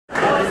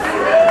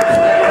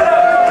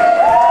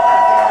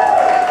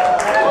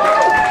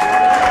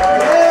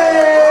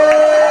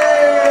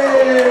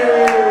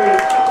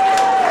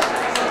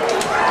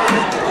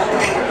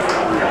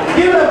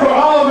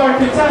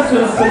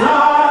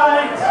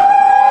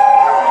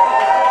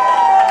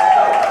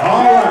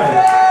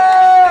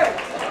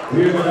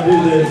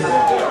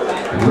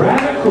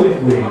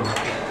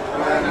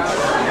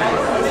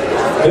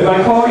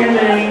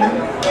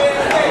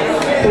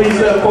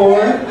step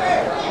forward.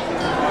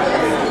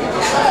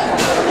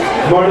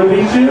 Marta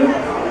Bichu.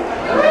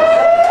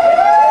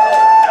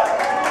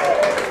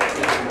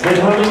 And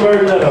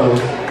Hummingbird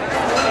Meadows.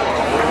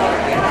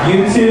 You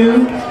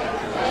two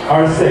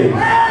are safe.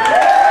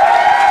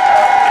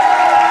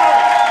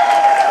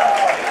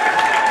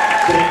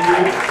 Thank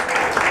you.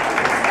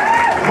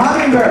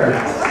 Hummingbird.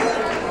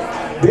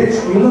 Bitch,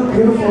 you look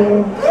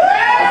beautiful.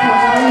 That's what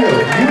I'm telling you.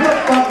 You look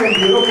fucking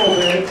beautiful,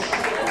 bitch.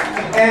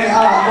 And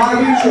Marta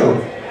Bichu.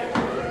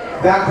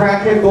 That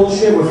crackhead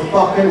bullshit was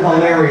fucking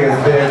hilarious,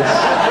 bitch.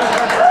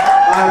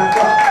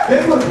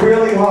 This was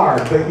really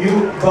hard, but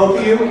you, both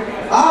of you,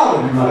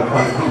 oh, you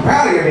motherfuckers, be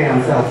proud of your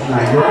damn self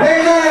tonight. You're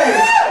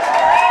amazing!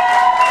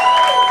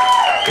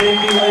 Thank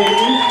you,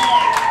 ladies.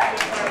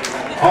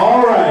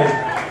 All right.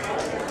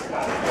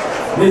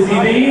 Missy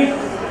B,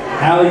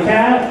 Ali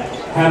Kat,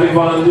 Happy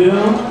Von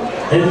Doom,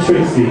 and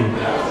Trixie.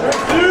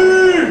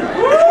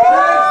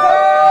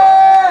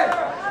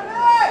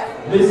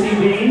 Missy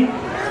B,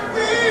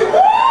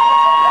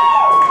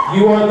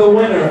 you are the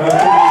winner of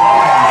today's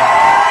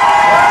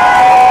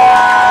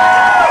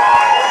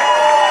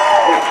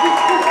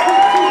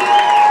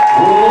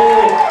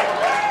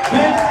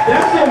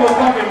That shit was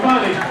fucking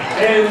funny.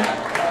 And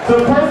to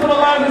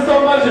personalize it so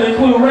much and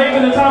include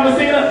Raven and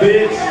Thomasina,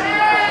 bitch,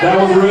 that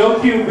was real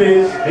cute,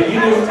 bitch. And you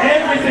knew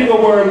every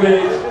single word,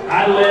 bitch.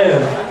 I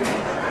live.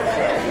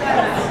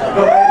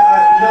 No,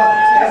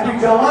 and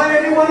we don't want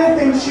anyone to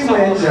think she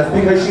wins just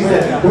because she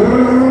said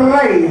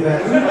Raven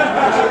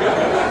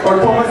or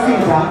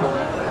Thomasina.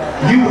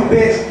 You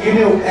bitch, you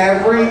knew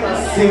every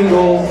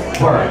single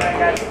word.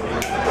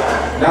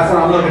 That's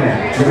what I'm looking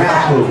at. Your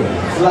mouth moving.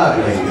 Slug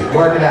lady.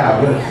 Work it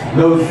out.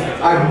 Those,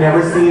 I've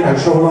never seen a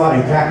chola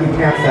and khaki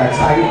pants that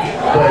tight,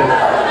 but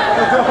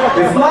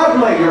it's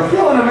lovely. You're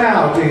feeling them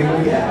out, dude.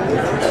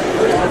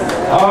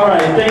 Yeah. All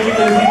right. Thank you,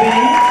 Missy B.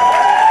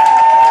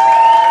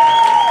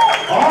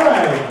 All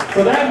right. So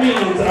that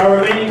means our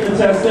remaining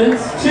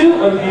contestants,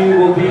 2 of you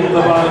will be in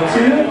the bottom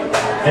 2,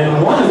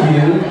 and 1 of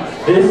you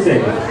is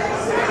safe.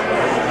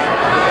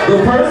 The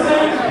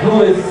person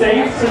who is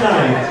safe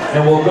tonight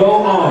and will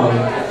go on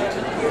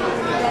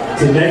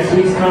to next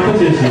week's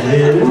competition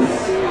is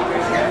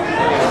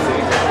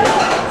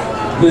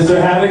Mr.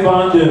 Havoc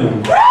Von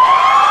Doom. Thank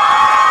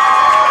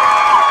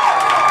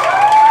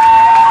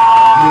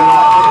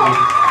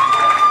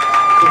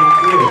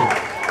you.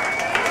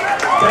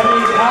 That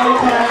means Ali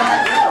Kat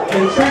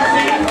and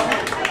Trixie,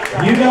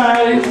 you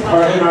guys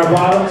are in our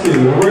bottom 2.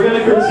 We're going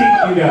to critique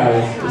you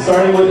guys,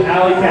 starting with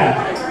Ali Kat.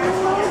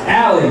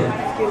 Ali,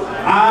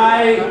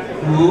 I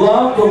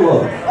love the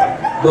look.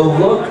 The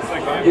look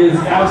is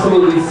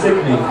absolutely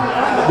sickening.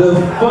 The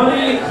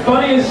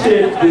funniest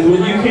shit is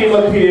when you came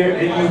up here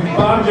and you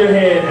bobbed your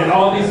head and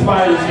all these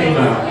spiders came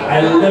out.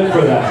 I live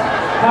for that.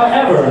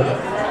 However,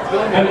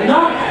 I'm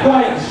not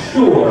quite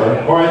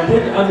sure, or I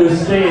didn't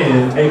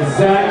understand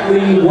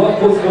exactly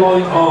what was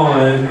going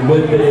on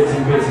with the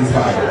Itsy Bitsy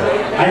Spider.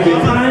 I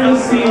could kind of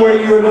see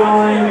where you were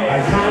going.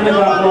 I kind of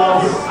got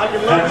lost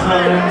at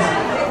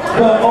times.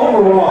 But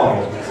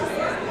overall,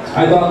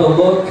 I thought the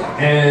look,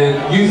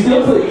 and you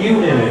still put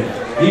you in it.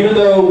 Even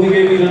though we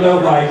gave you the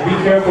note like, be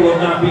careful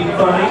of not being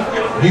funny,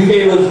 you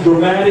gave us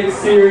dramatic,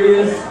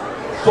 serious,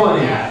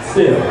 funny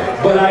still.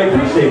 But I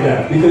appreciate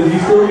that because you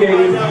still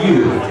gave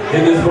you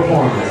in this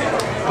performance.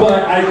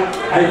 But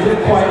I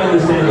didn't quite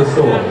understand the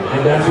story,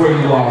 and that's where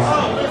you lost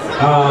me.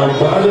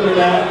 But other than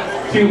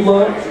that, cute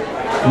look.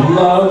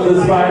 Love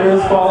the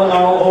spiders falling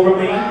all over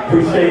me.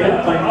 Appreciate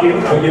it. Thank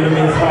you for giving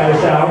me a spider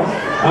shower.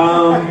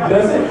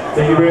 That's it.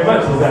 Thank you very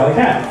much, Ms. Ali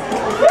Kat.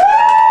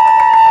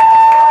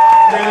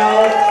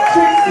 Now,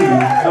 Trixie,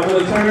 I'm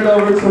going to turn it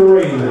over to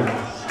Raven.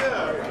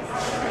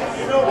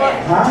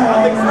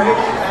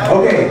 Hi.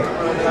 Okay.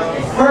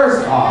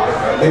 First off,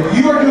 if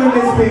you are doing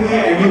Miss Piggy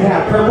and you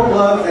have purple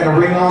gloves and a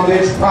ring on,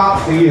 bitch,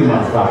 props to you,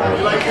 motherfucker.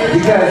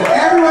 Because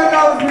everyone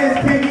knows Miss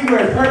Piggy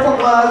wears purple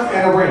gloves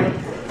and a ring.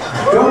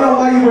 Don't know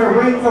why you wear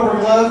rings over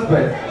gloves,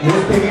 but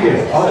Miss Piggy did.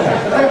 Okay.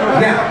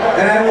 Now,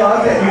 and I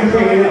love that you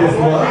created this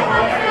look.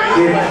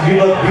 You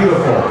look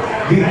beautiful.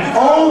 The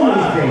only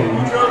thing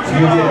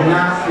you did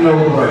not know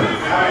the words.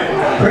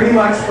 Pretty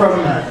much from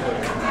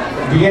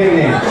beginning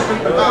to end.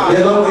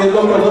 It looked a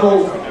little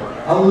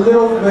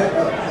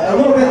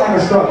bit like a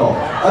struggle.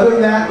 Other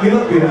than that, you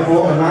look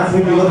beautiful, and last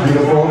week you look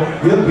beautiful.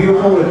 You look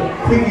beautiful with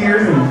pig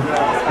ears and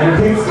a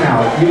pig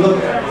snout. You look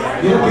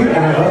beautiful,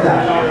 and I love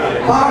that.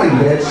 Bobby,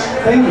 bitch.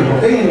 Thank you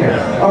for being here.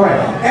 All right,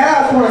 and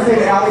I just want to say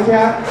to Ali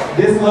Kat,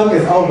 this look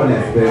is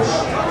openness, bitch.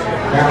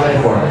 Now lay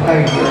for it.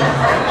 Thank you.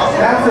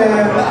 That's it.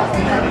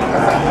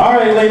 All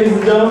right, ladies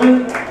and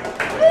gentlemen,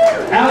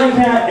 Ali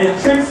Kat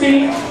and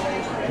Trixie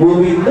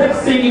will be lip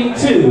singing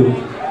to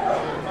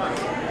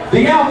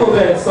the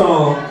alphabet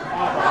song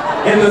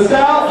in the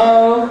style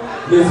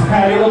of Miss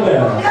Patti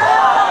LaBelle.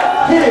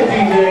 Hit it,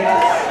 DJ.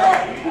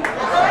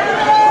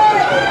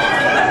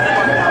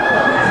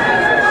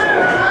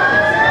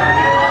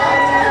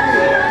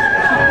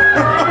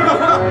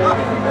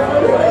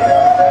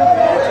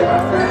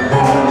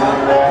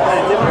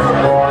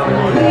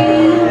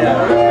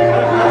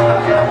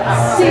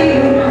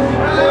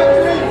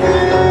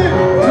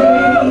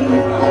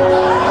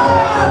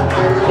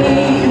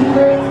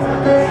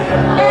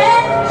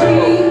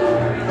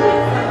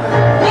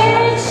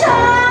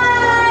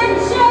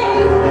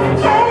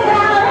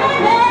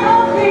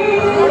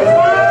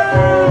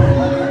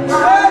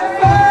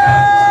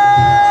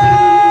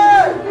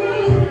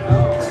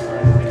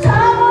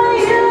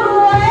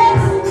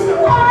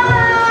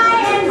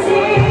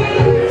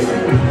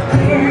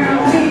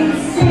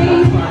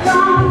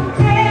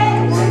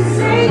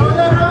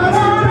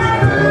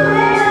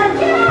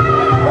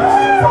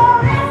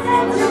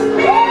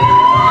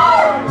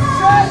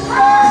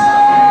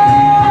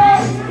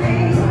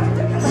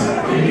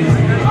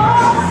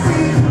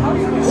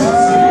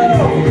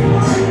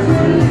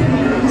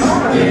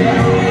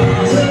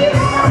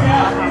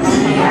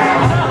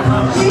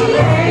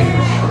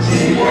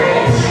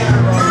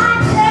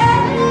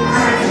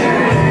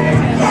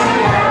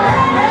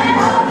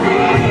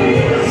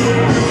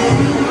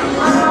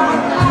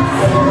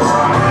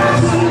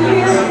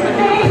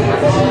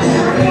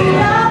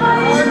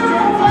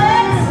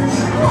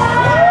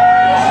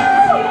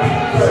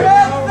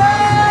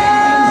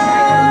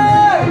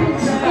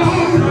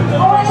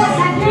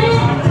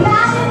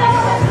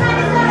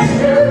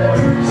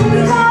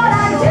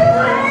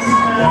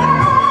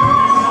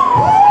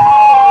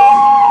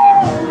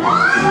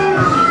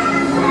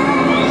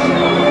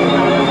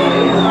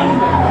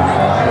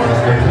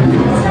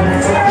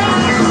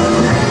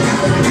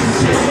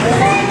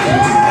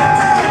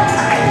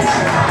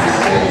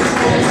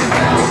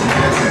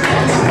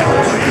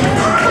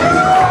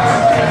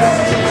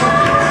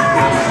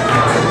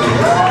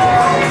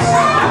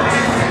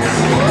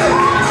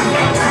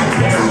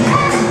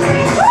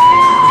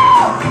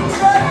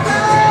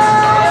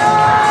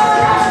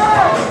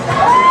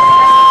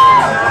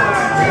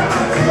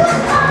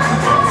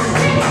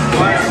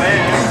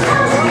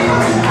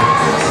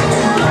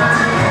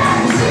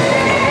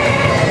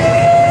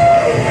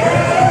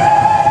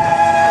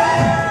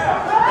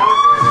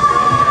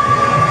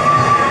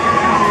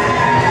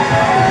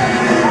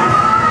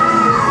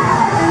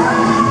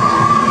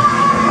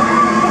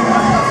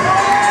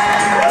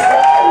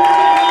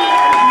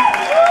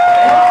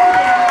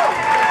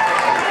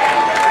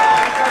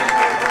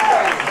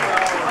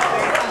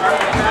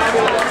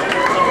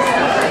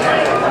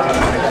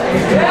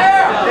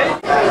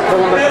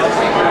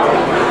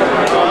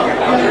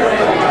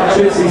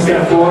 Trixie,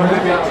 step forward.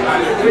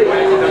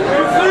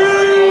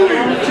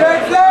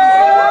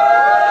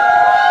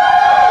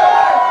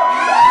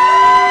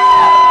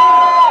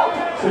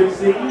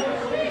 Trixie,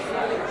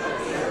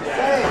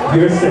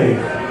 you're safe.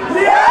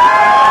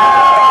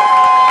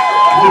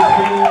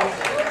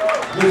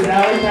 Miss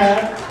Ali Kat,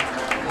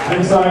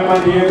 I'm sorry,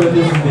 my dear, but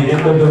this is the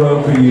end of the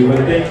road for you. But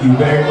thank you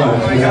very much,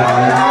 Miss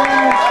Ali.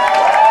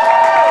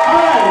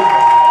 Alright,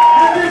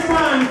 at this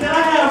time, can I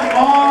have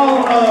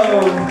all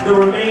of the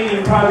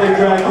remaining Project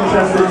Drag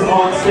contestants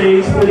on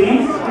stage,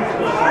 please?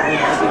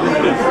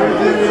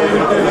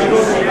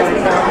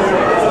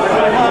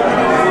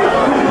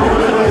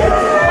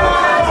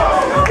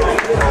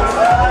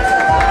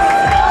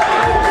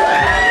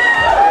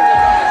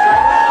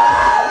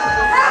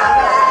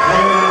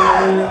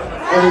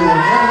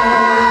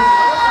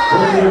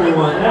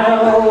 Everyone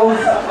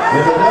else.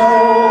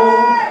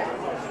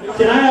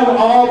 Can I have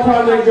all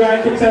Project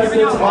Drag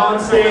contestants on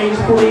stage,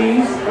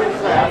 please?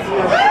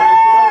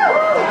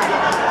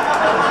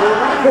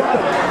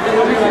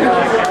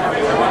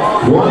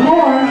 One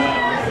more.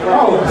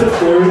 Oh, just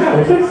there we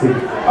go, Trixie.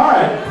 All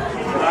right.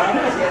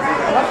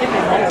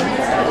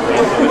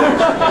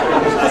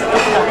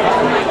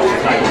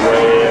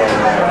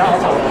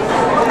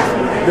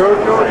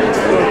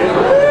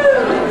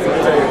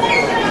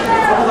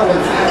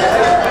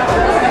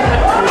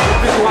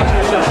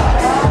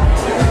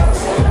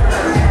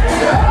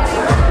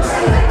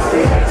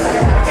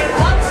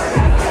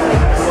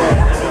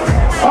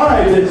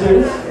 Alright,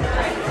 bitches.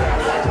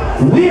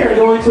 We are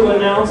going to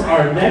announce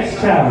our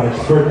next challenge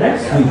for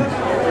next week.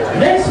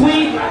 Next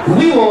week,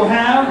 we will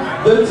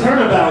have the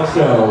Turnabout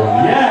Show.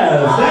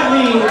 Yes, that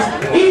means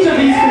each of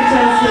these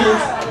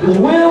contestants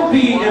will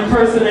be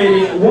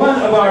impersonating one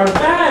of our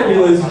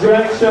fabulous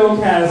drag show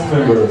cast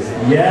members.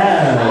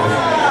 Yes.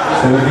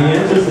 It's going to be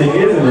interesting,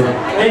 isn't it?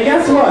 And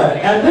guess what?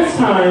 At this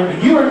time,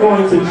 you are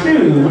going to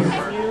choose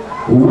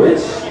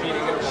which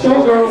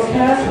Showgirls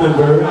cast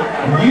member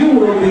you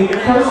will be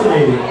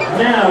impersonating.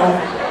 Now,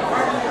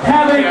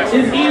 having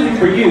is easy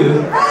for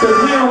you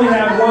because we only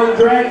have one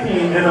drag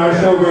king in our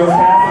Showgirls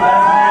cast,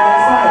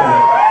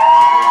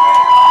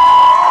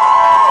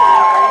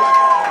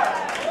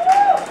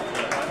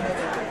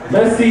 and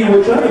that's Let's see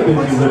which other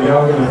bitches that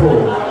y'all gonna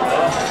pull.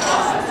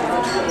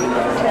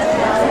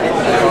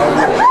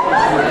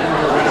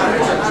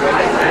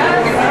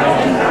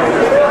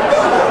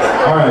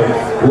 Alright,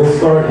 we'll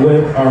start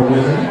with our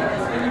winner.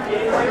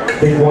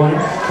 Pick one,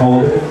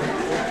 hold it.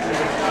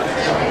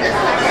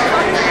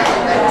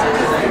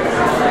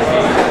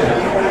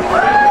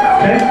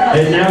 Okay,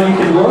 and now you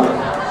can look.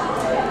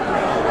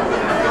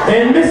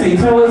 And Missy,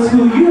 tell us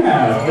who you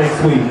have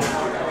next week.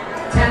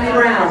 Tammy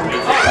Brown.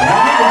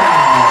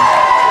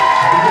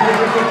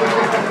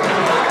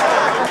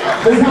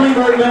 Miss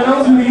Hummingbird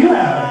Meadows, who do you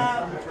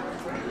have?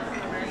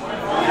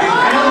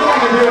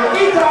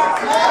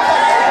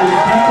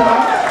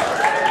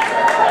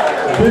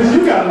 Bitch,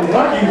 you got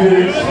lucky,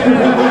 bitch.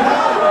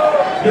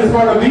 Miss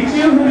Marta Beach,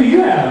 who do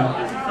you have?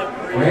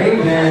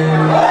 Raven.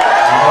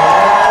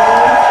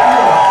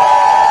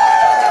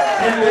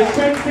 And Miss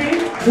Trixie,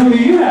 who do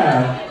you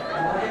have?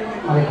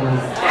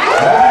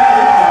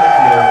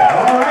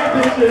 Alright,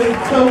 bitches.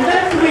 So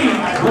next week,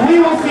 we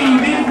will see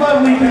these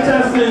lovely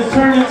contestants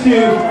turn into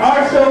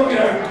our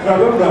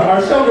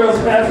Showgirls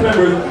cast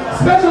members.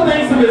 Special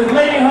thanks to Miss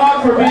Lady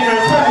Hawk for being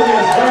our special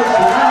guest.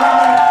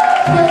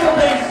 Special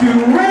thanks to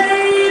Ray.